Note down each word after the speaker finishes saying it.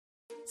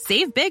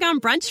Save big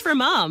on brunch for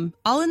mom,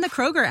 all in the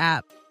Kroger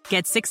app.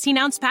 Get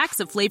 16-ounce packs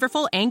of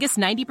flavorful Angus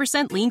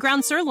 90% lean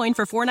ground sirloin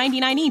for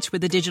 $4.99 each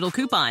with a digital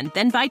coupon.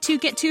 Then buy 2,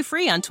 get 2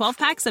 free on 12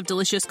 packs of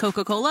delicious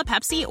Coca-Cola,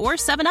 Pepsi, or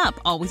 7-Up,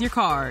 all with your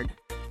card.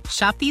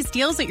 Shop these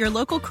deals at your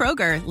local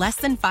Kroger, less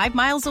than 5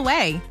 miles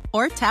away.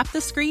 Or tap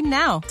the screen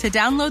now to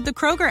download the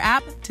Kroger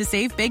app to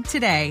save big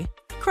today.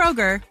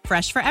 Kroger,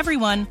 fresh for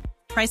everyone.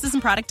 Prices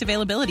and product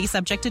availability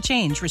subject to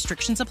change.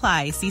 Restrictions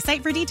apply. See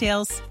site for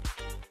details.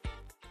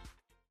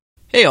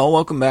 Hey all,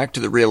 welcome back to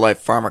the Real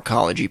Life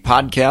Pharmacology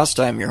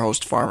Podcast. I'm your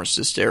host,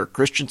 pharmacist Eric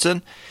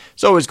Christensen.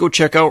 As always, go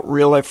check out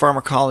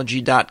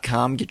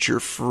reallifepharmacology.com. Get your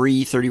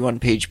free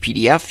 31-page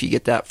PDF. You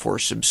get that for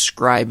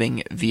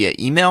subscribing via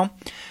email.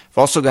 I've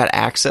also got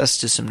access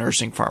to some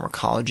nursing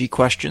pharmacology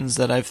questions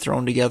that I've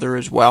thrown together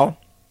as well.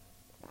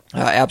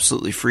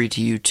 Absolutely free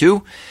to you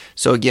too.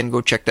 So again,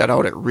 go check that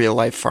out at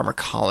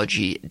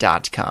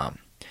reallifepharmacology.com.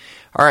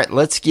 All right,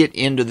 let's get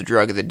into the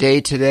drug of the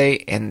day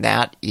today, and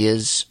that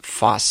is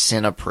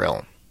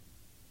Fosinopril.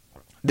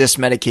 This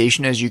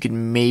medication, as you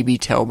can maybe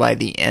tell by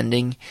the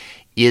ending,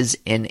 is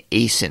an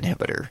ACE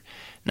inhibitor.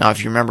 Now,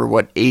 if you remember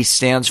what ACE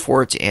stands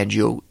for, it's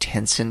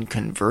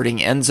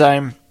angiotensin-converting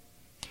enzyme.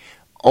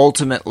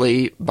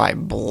 Ultimately, by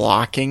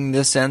blocking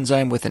this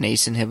enzyme with an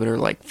ACE inhibitor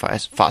like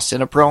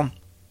Fosinopril,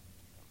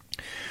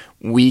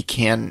 we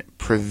can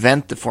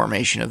prevent the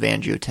formation of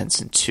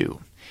angiotensin II.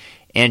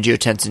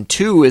 Angiotensin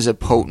II is a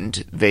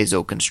potent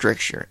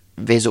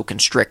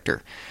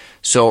vasoconstrictor.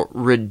 So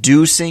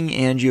reducing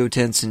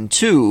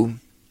angiotensin II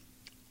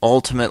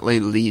ultimately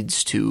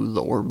leads to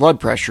lower blood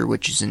pressure,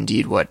 which is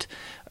indeed what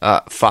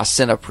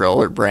Fosinopril,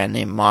 or brand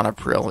name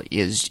Monopril,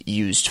 is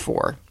used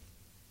for.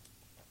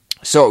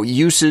 So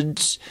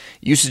usages,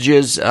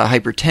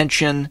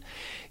 hypertension.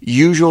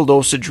 Usual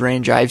dosage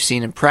range I've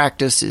seen in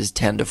practice is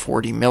 10 to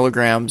 40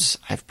 milligrams.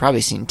 I've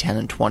probably seen 10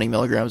 and 20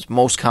 milligrams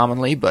most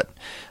commonly, but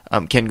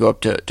can go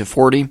up to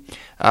 40.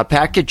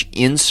 Package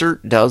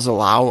insert does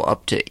allow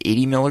up to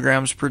 80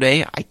 milligrams per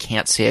day. I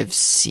can't say I've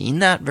seen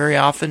that very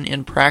often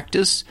in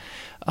practice,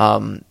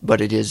 but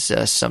it is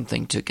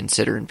something to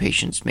consider in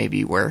patients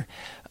maybe where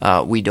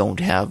we don't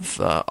have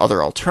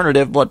other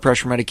alternative blood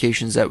pressure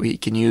medications that we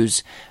can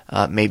use.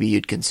 Maybe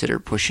you'd consider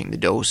pushing the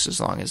dose as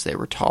long as they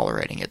were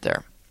tolerating it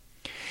there.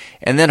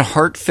 And then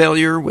heart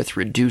failure with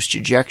reduced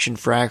ejection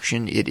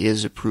fraction, it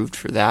is approved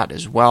for that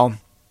as well.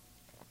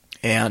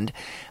 And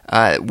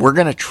we're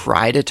going to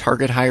try to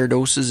target higher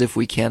doses if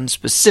we can,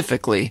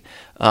 specifically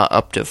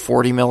up to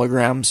 40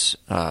 milligrams.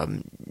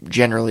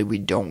 Generally, we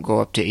don't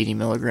go up to 80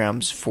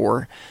 milligrams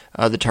for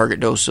the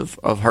target dose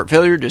of heart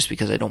failure, just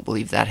because I don't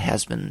believe that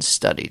has been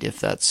studied, if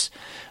that's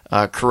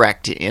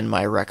correct in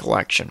my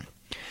recollection.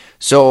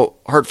 So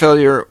heart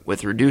failure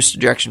with reduced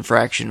ejection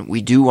fraction,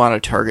 we do want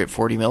to target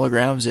 40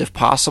 milligrams if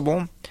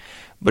possible.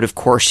 But of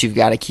course, you've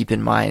got to keep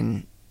in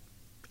mind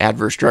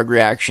adverse drug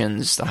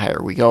reactions. The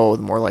higher we go,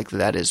 the more likely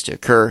that is to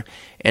occur.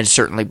 And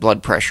certainly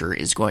blood pressure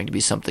is going to be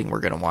something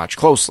we're going to watch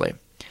closely.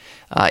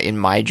 In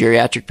my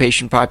geriatric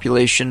patient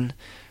population,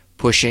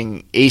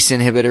 pushing ACE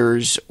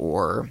inhibitors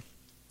or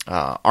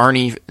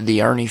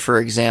ARNI, for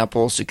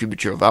example,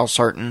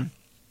 sacubitril/valsartan,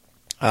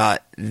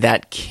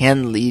 that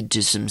can lead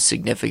to some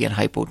significant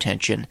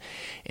hypotension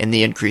and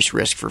the increased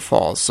risk for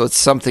falls. So it's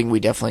something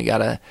we definitely got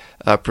to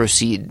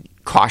proceed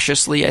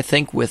cautiously, I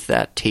think, with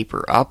that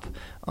taper up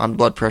on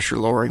blood pressure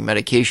lowering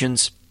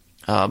medications.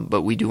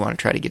 But we do want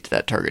to try to get to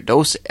that target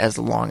dose as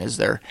long as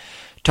they're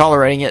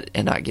tolerating it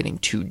and not getting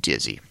too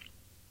dizzy.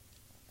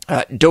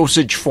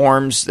 Dosage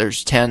forms,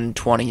 there's 10,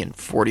 20, and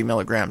 40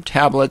 milligram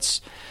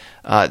tablets.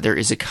 There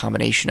is a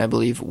combination, I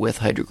believe, with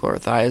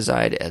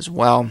hydrochlorothiazide as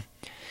well.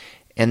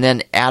 And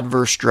then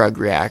adverse drug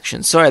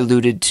reactions. So I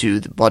alluded to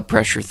the blood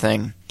pressure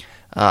thing.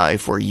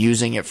 If we're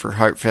using it for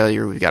heart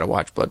failure, we've got to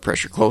watch blood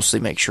pressure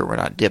closely, make sure we're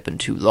not dipping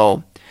too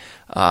low.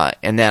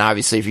 And then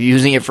obviously if you're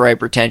using it for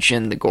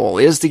hypertension, the goal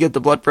is to get the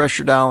blood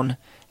pressure down,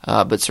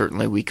 but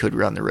certainly we could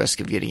run the risk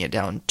of getting it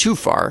down too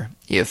far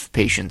if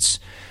patients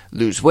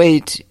lose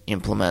weight,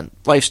 implement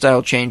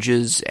lifestyle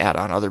changes, add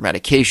on other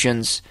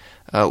medications.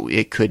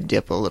 It could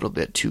dip a little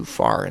bit too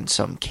far in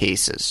some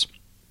cases.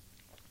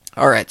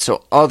 All right,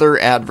 so other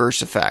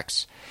adverse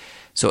effects.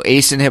 So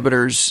ACE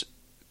inhibitors,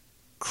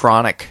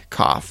 chronic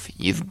cough.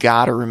 You've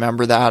got to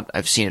remember that.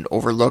 I've seen it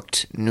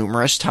overlooked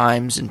numerous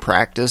times in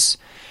practice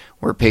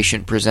where a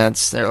patient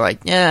presents, they're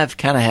like, yeah, I've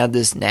kind of had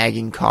this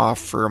nagging cough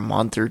for a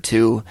month or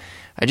two.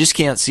 I just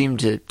can't seem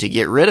to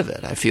get rid of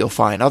it. I feel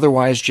fine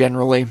otherwise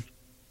generally.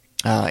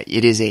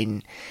 It is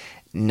a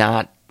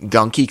not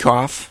gunky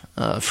cough,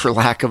 for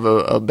lack of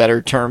a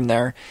better term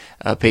there.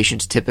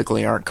 Patients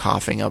typically aren't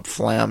coughing up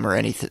phlegm or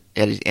any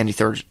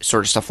sort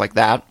of stuff like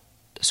that.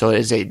 So it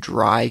is a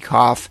dry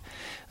cough,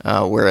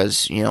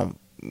 whereas,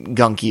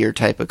 gunkier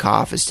type of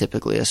cough is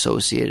typically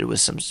associated with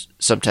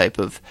some type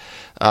of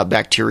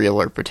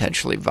bacterial or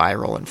potentially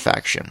viral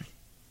infection.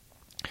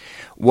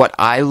 What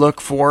I look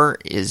for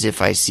is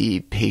if I see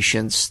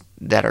patients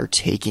that are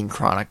taking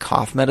chronic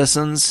cough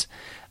medicines,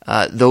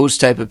 those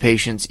type of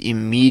patients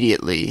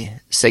immediately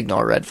signal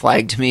a red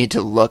flag to me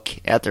to look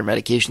at their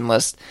medication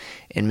list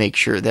and make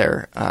sure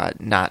they're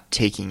not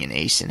taking an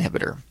ACE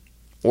inhibitor.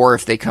 Or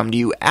if they come to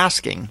you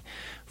asking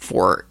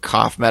for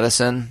cough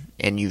medicine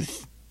and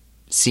you've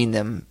seen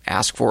them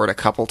ask for it a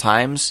couple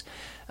times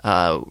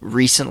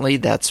recently,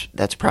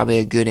 that's probably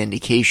a good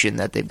indication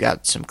that they've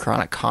got some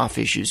chronic cough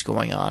issues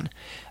going on.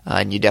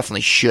 And you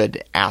definitely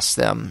should ask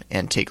them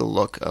and take a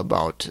look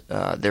about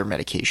their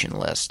medication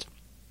list.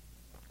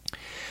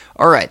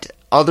 All right,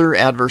 other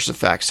adverse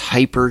effects,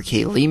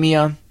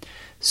 hyperkalemia.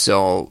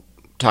 So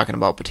talking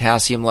about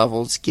potassium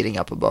levels getting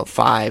up above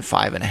 5,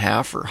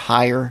 5.5 or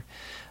higher.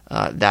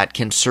 That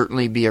can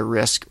certainly be a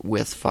risk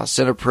with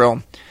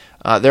Fosinopril.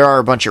 There are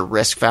a bunch of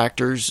risk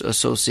factors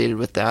associated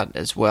with that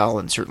as well,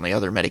 and certainly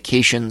other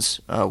medications,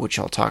 which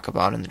I'll talk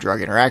about in the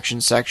drug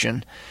interaction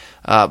section.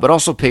 But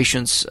also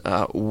patients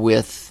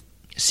with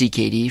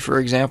CKD, for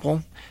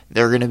example,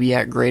 they're going to be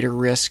at greater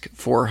risk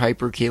for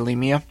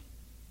hyperkalemia.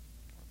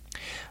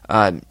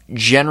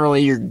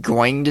 Generally, you're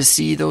going to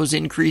see those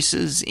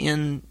increases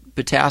in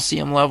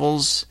potassium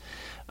levels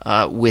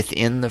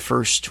within the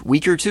first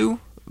week or two,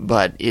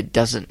 but it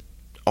doesn't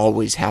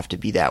always have to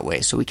be that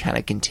way. So we kind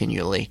of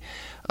continually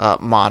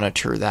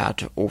monitor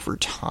that over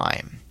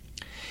time.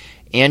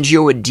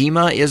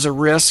 Angioedema is a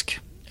risk.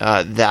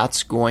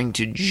 That's going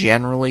to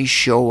generally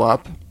show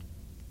up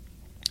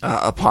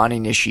upon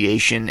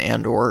initiation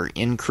and or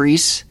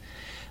increase.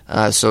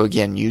 So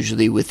again,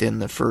 usually within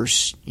the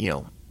first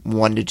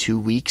 1 to 2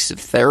 weeks of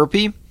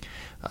therapy,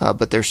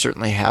 but there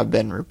certainly have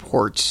been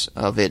reports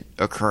of it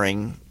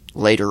occurring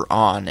later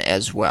on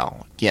as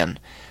well. Again,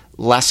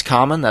 less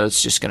common that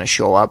it's just going to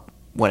show up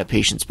when a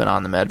patient's been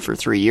on the med for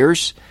 3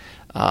 years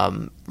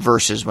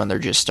versus when they're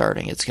just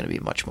starting. It's going to be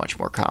much, much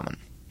more common.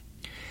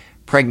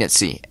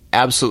 Pregnancy.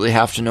 Absolutely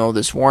have to know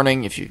this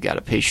warning. If you've got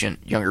a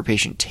younger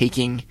patient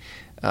taking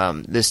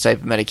this type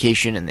of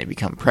medication and they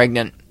become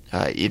pregnant,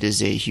 it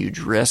is a huge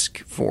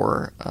risk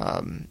for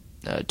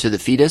to the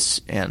fetus,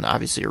 and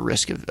obviously a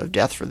risk of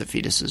death for the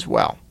fetus as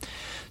well.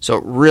 So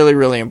really,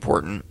 really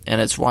important,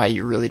 and it's why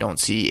you really don't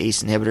see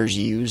ACE inhibitors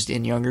used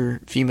in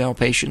younger female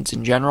patients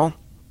in general.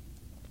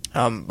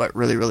 But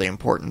really, really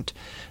important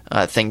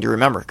thing to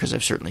remember, because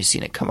I've certainly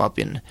seen it come up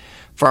in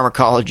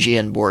pharmacology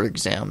and board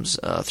exams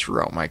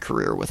throughout my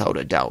career without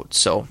a doubt.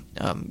 So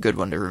good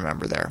one to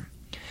remember there.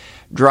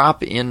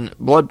 Drop in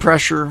blood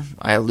pressure,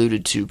 I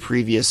alluded to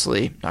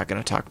previously. Not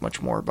going to talk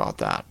much more about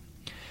that.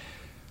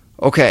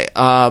 Okay,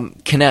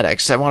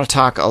 kinetics. I want to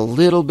talk a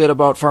little bit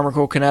about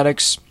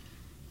pharmacokinetics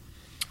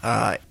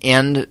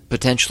and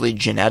potentially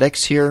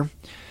genetics here.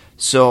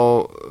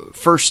 So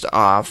first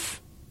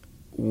off,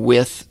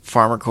 with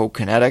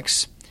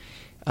pharmacokinetics,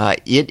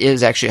 it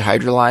is actually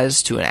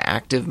hydrolyzed to an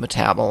active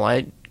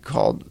metabolite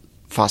called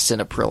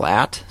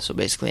fosinoprilat, so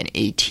basically an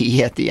AT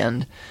at the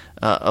end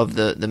of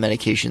the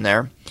medication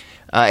there.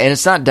 And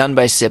it's not done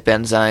by CYP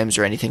enzymes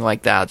or anything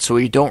like that, so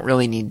we don't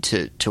really need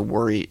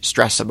to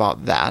stress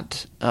about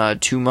that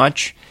too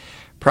much.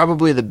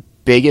 Probably the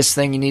biggest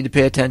thing you need to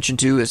pay attention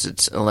to is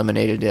it's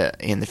eliminated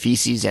in the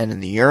feces and in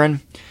the urine.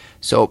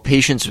 So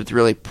patients with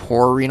really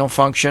poor renal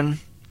function,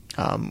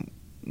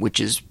 which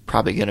is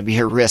probably going to be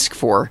a risk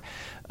for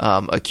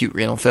acute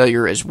renal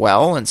failure as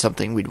well, and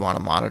something we'd want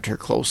to monitor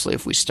closely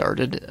if we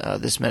started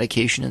this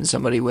medication in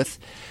somebody with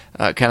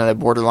kind of the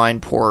borderline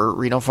poor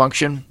renal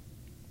function.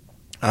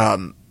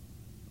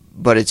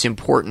 But it's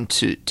important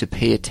to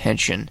pay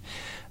attention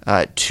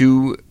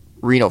to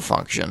renal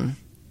function,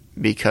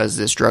 because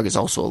this drug is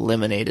also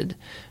eliminated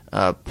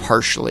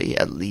partially,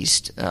 at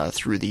least,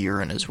 through the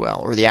urine as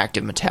well, or the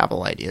active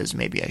metabolite is,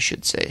 maybe I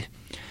should say.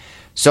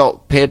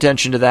 So pay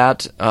attention to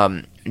that.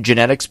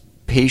 Genetics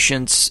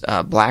patients,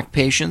 black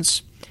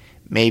patients,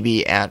 may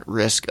be at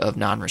risk of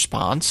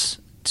non-response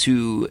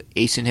to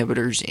ACE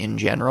inhibitors in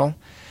general.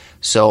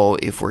 So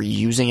if we're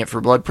using it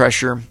for blood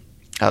pressure,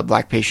 a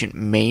black patient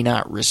may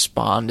not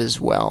respond as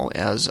well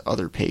as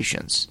other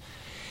patients.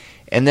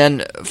 And then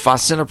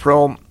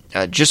Fosinopril,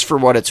 just for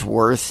what it's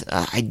worth,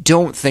 I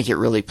don't think it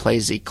really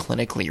plays a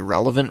clinically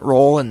relevant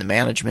role in the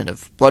management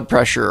of blood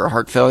pressure or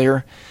heart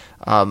failure,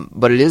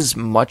 but it is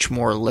much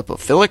more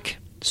lipophilic,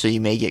 so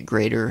you may get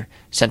greater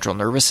central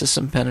nervous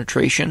system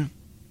penetration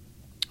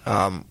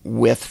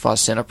with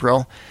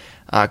Fosinopril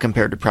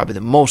compared to probably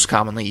the most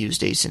commonly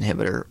used ACE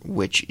inhibitor,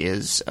 which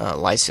is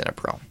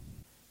lisinopril.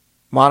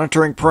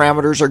 Monitoring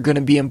parameters are going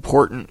to be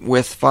important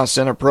with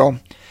Fosinopril.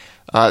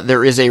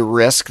 There is a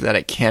risk that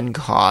it can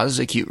cause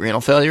acute renal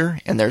failure,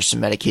 and there's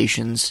some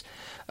medications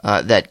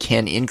that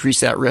can increase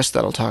that risk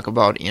that I'll talk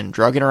about in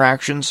drug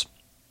interactions.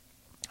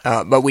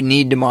 But we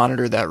need to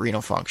monitor that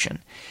renal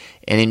function.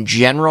 And in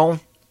general,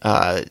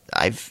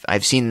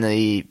 I've seen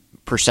the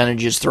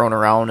percentages thrown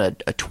around,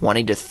 a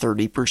 20 to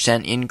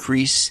 30%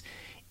 increase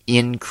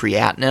in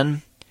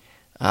creatinine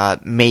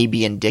may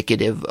be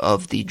indicative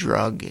of the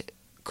drug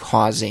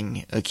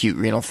causing acute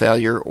renal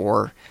failure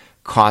or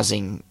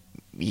causing,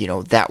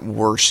 that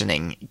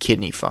worsening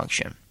kidney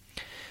function.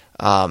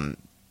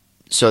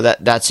 So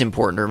that's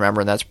important to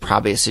remember, and that's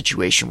probably a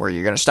situation where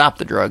you're going to stop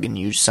the drug and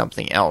use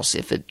something else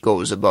if it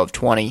goes above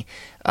 20.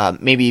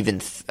 Maybe even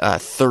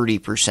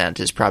 30%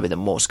 is probably the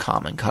most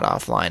common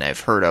cutoff line I've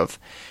heard of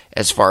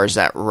as far as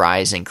that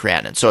rise in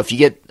creatinine. So if you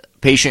get a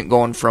patient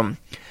going from,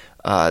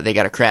 they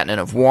got a creatinine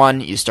of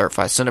 1, you start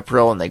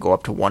Fosinopril and they go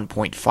up to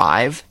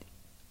 1.5,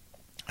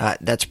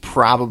 that's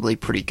probably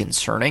pretty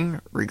concerning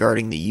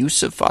regarding the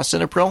use of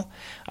Fosinopril.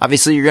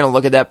 Obviously, you're going to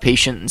look at that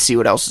patient and see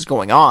what else is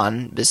going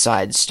on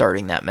besides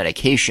starting that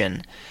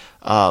medication,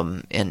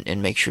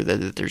 and make sure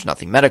that there's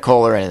nothing medical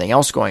or anything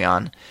else going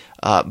on.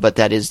 But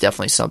that is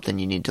definitely something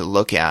you need to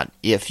look at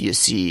if you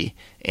see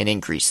an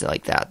increase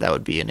like that. That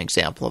would be an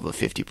example of a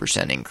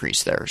 50%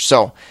 increase there.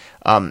 So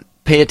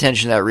pay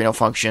attention to that renal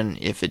function.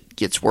 If it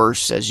gets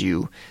worse as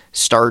you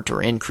start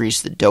or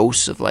increase the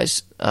dose of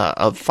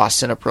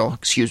Fosinopril,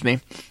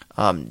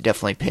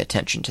 definitely pay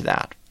attention to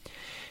that.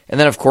 And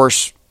then, of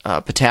course,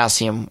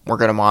 potassium, we're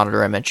going to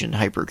monitor. I mentioned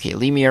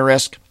hyperkalemia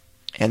risk,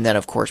 and then,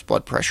 of course,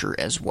 blood pressure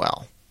as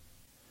well.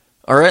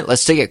 All right,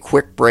 let's take a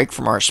quick break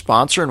from our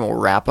sponsor, and we'll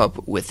wrap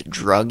up with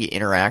drug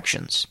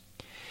interactions.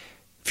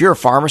 If you're a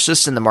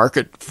pharmacist in the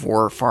market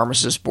for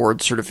pharmacist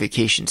board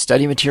certification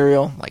study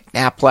material like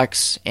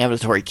NAPLEX,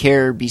 ambulatory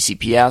care,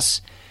 BCPS,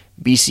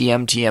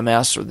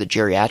 BCMTMS, or the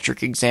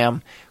geriatric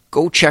exam,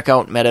 go check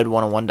out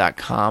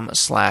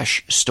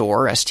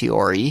meded101.com/store,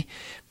 S-T-O-R-E.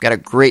 Got a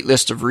great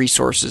list of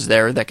resources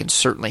there that can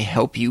certainly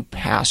help you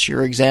pass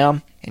your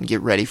exam and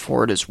get ready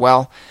for it as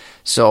well.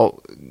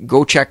 So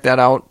go check that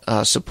out.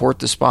 Support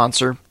the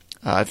sponsor.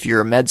 If you're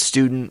a med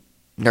student,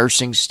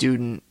 nursing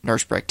student,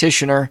 nurse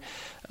practitioner,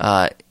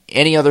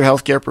 any other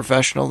healthcare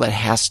professional that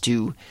has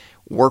to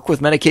work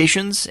with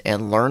medications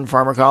and learn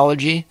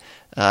pharmacology,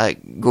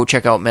 go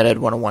check out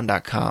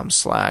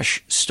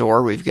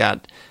meded101.com/store. We've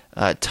got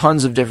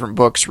tons of different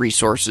books,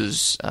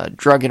 resources,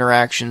 drug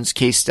interactions,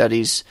 case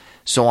studies,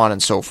 so on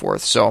and so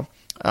forth. So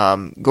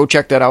go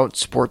check that out.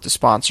 Support the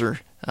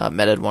sponsor,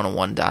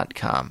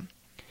 meded101.com.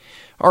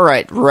 All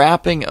right,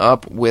 wrapping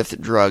up with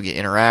drug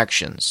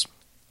interactions.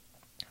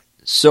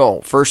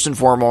 So first and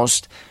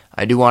foremost,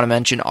 I do want to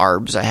mention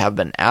ARBs. I have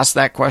been asked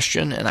that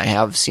question, and I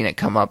have seen it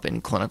come up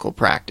in clinical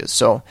practice.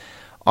 So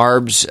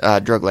ARBs,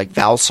 a drug like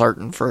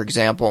valsartan, for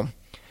example,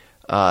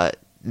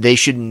 they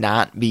should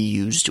not be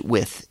used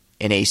with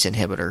an ACE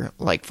inhibitor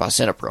like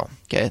Fosinopril.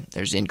 Okay,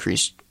 there's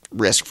increased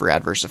risk for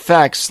adverse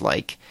effects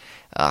like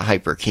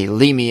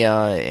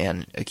hyperkalemia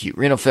and acute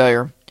renal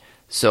failure,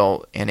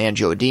 and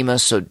angioedema.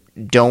 So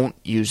don't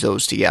use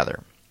those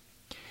together.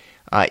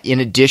 In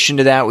addition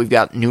to that, we've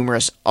got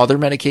numerous other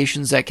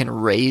medications that can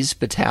raise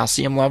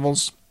potassium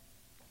levels: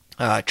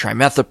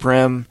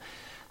 trimethoprim,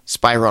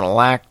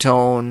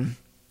 spironolactone,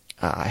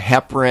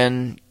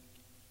 heparin,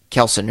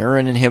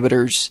 calcineurin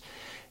inhibitors.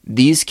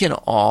 These can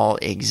all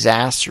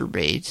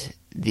exacerbate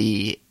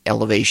the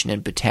elevation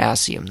in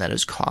potassium that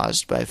is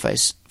caused by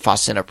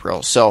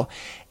Fosinopril. So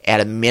at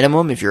a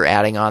minimum, if you're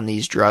adding on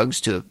these drugs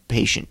to a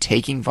patient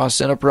taking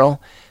Fosinopril,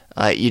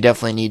 you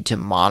definitely need to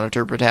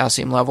monitor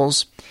potassium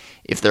levels.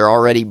 If they're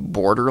already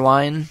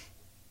borderline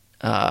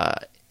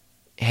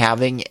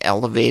having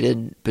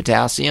elevated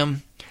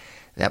potassium,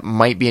 that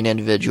might be an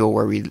individual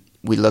where we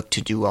look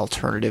to do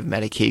alternative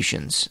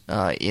medications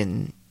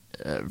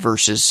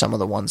versus some of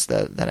the ones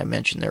that I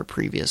mentioned there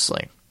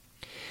previously.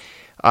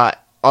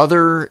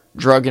 Other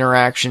drug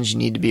interactions you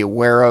need to be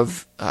aware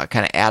of,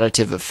 kind of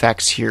additive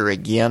effects here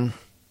again,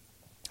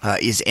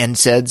 is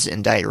NSAIDs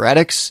and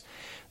diuretics.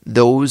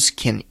 Those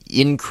can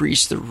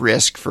increase the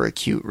risk for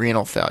acute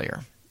renal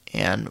failure.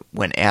 And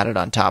when added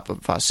on top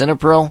of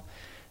Fosinopril,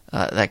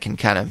 that can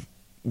kind of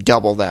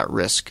double that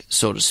risk,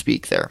 so to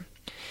speak, there.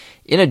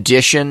 In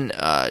addition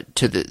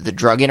to the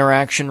drug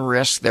interaction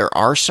risk, there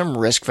are some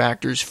risk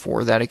factors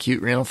for that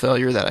acute renal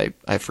failure that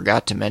I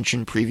forgot to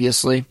mention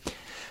previously.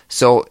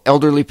 So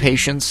elderly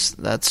patients,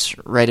 that's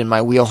right in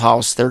my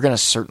wheelhouse, they're going to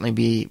certainly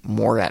be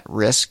more at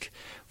risk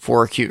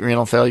for acute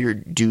renal failure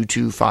due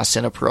to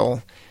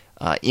Fosinopril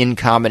in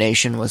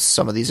combination with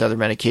some of these other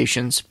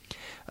medications.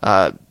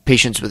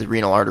 Patients with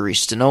renal artery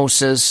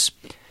stenosis,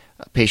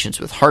 patients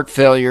with heart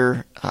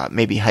failure,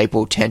 maybe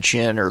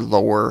hypotension or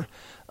lower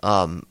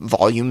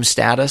volume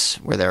status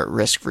where they're at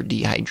risk for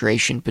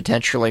dehydration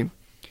potentially.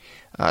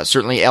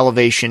 Certainly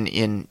elevation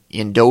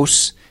in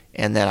dose,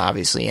 and then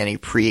obviously any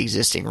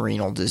pre-existing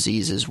renal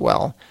disease as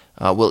well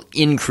will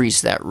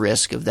increase that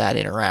risk of that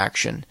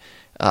interaction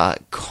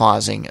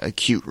causing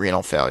acute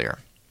renal failure.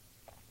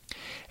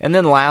 And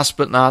then last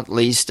but not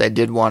least, I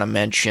did want to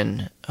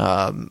mention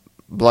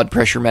blood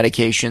pressure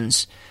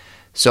medications.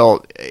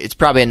 So it's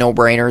probably a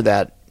no-brainer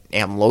that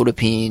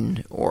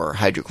amlodipine or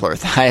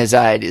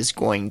hydrochlorothiazide is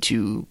going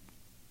to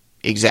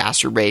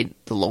exacerbate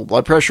the low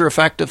blood pressure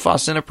effect of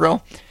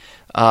Fosinopril.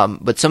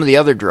 But some of the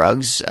other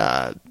drugs,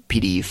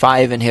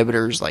 PDE5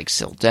 inhibitors like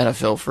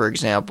sildenafil, for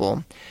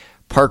example,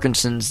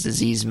 Parkinson's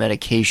disease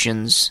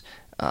medications,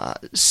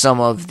 some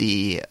of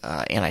the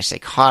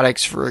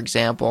antipsychotics, for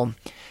example,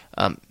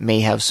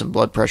 may have some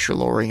blood pressure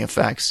lowering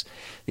effects.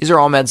 these are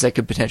all meds that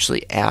could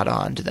potentially add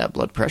on to that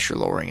blood pressure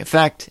lowering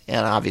effect,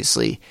 and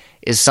obviously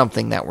is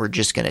something that we're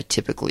just going to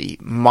typically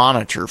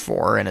monitor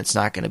for, and it's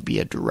not going to be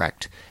a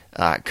direct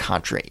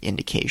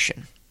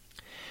contraindication.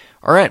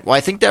 All right, well,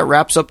 I think that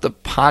wraps up the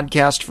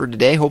podcast for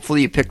today.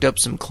 Hopefully you picked up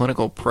some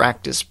clinical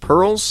practice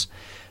pearls.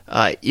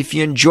 If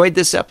you enjoyed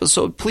this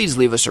episode, please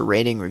leave us a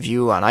rating,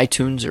 review on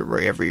iTunes or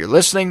wherever you're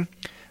listening.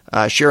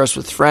 Share us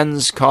with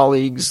friends,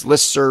 colleagues,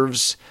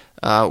 listservs,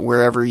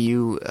 wherever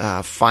you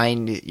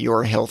find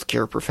your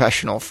healthcare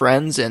professional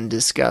friends, and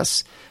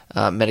discuss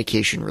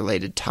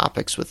medication-related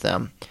topics with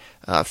them.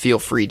 Feel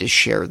free to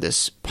share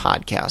this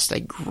podcast. I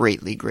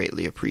greatly,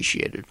 greatly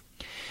appreciate it.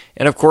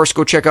 And of course,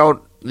 go check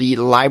out the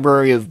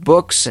library of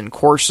books and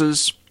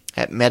courses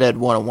at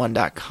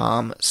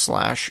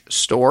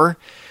meded101.com/store.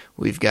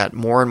 We've got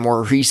more and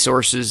more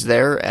resources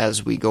there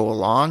as we go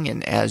along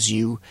and as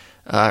you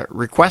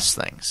request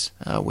things,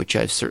 which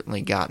I've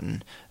certainly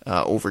gotten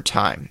over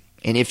time.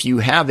 And if you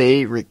have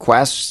a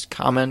request,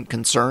 comment,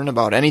 concern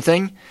about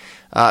anything,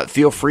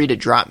 feel free to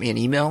drop me an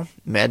email,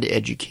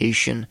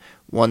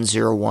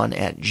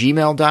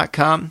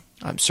 mededucation101@gmail.com.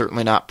 I'm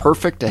certainly not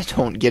perfect. I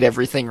don't get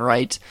everything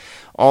right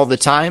all the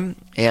time,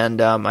 and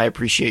I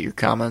appreciate your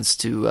comments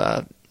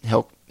to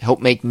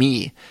help make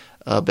me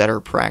a better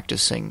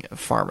practicing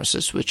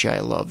pharmacist, which I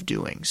love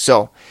doing.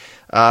 So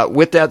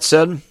with that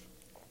said,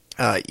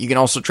 you can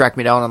also track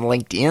me down on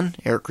LinkedIn,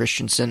 Eric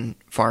Christensen,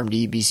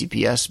 PharmD,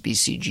 BCPS,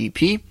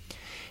 BCGP,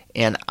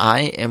 and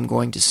I am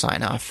going to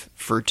sign off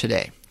for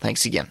today.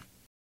 Thanks again.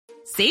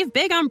 Save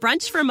big on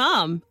brunch for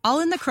mom, all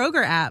in the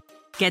Kroger app.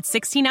 Get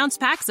 16-ounce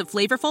packs of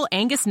flavorful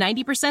Angus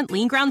 90%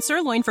 lean ground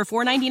sirloin for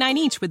 $4.99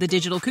 each with a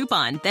digital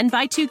coupon. Then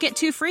buy 2, get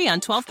 2 free on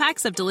 12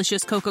 packs of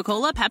delicious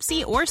Coca-Cola,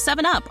 Pepsi, or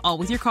 7-Up, all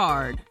with your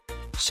card.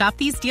 Shop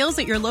these deals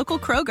at your local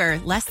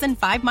Kroger, less than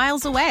 5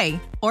 miles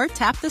away. Or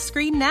tap the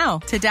screen now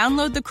to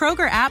download the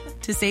Kroger app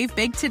to save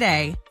big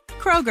today.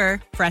 Kroger,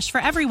 fresh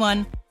for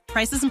everyone.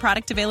 Prices and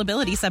product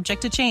availability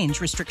subject to change.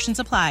 Restrictions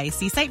apply.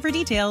 See site for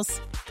details.